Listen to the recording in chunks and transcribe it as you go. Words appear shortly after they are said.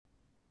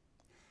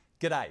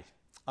G'day.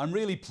 I'm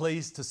really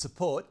pleased to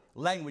support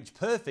Language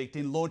Perfect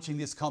in launching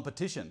this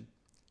competition.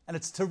 And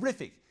it's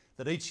terrific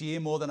that each year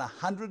more than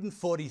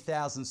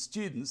 140,000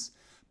 students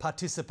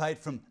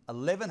participate from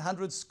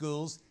 1,100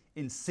 schools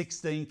in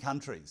 16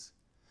 countries.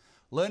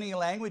 Learning a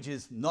language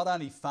is not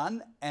only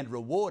fun and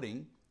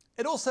rewarding,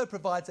 it also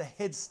provides a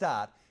head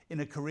start in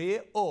a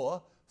career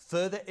or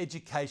further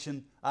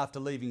education after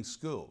leaving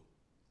school.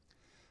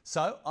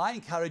 So I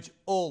encourage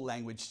all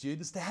language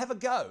students to have a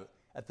go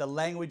at the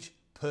Language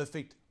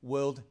Perfect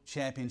World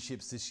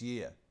Championships this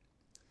year.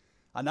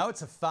 I know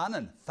it's a fun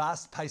and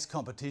fast-paced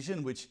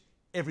competition which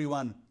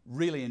everyone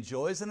really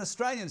enjoys, and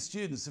Australian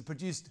students have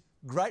produced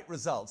great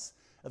results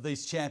at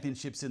these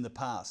championships in the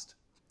past.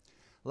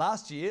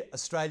 Last year,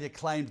 Australia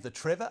claimed the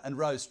Trevor and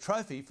Rose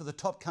Trophy for the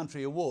Top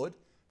Country Award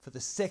for the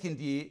second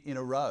year in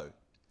a row.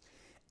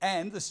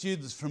 And the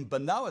students from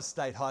Benoa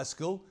State High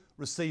School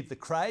received the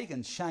Craig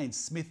and Shane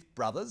Smith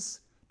Brothers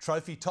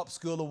Trophy Top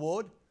School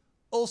Award,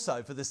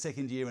 also for the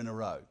second year in a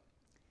row.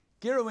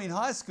 Garrett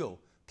High School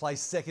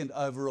placed second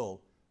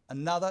overall,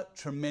 another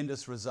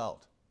tremendous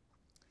result.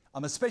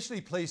 I'm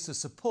especially pleased to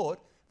support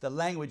the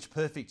Language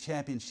Perfect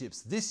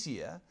Championships this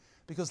year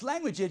because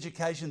language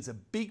education is a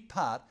big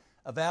part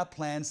of our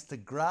plans to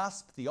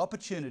grasp the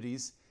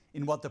opportunities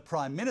in what the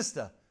Prime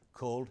Minister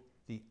called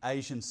the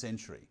Asian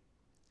century.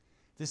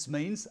 This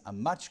means a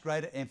much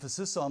greater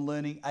emphasis on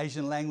learning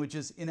Asian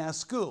languages in our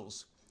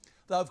schools,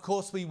 though of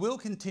course we will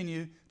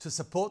continue to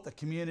support the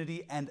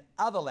community and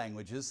other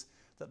languages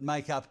that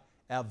make up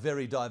our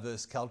very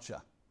diverse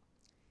culture.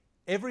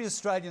 Every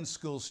Australian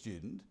school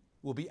student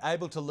will be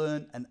able to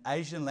learn an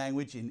Asian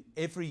language in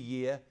every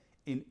year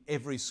in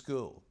every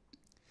school.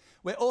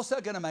 We're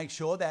also going to make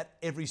sure that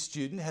every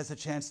student has a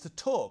chance to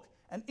talk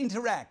and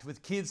interact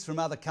with kids from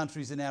other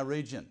countries in our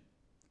region,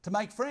 to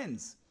make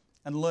friends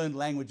and learn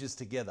languages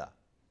together.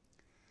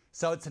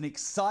 So it's an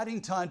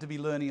exciting time to be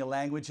learning a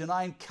language, and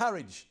I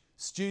encourage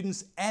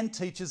students and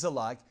teachers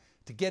alike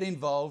to get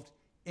involved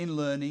in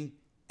learning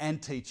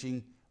and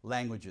teaching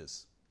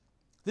languages.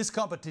 This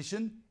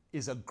competition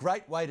is a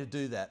great way to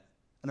do that.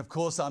 And of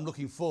course, I'm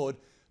looking forward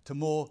to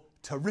more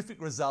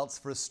terrific results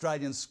for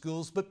Australian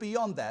schools. But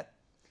beyond that,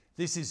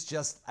 this is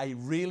just a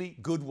really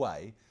good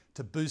way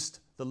to boost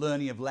the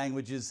learning of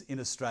languages in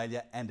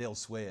Australia and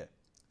elsewhere.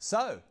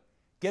 So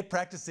get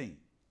practicing,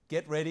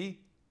 get ready,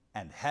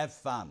 and have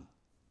fun.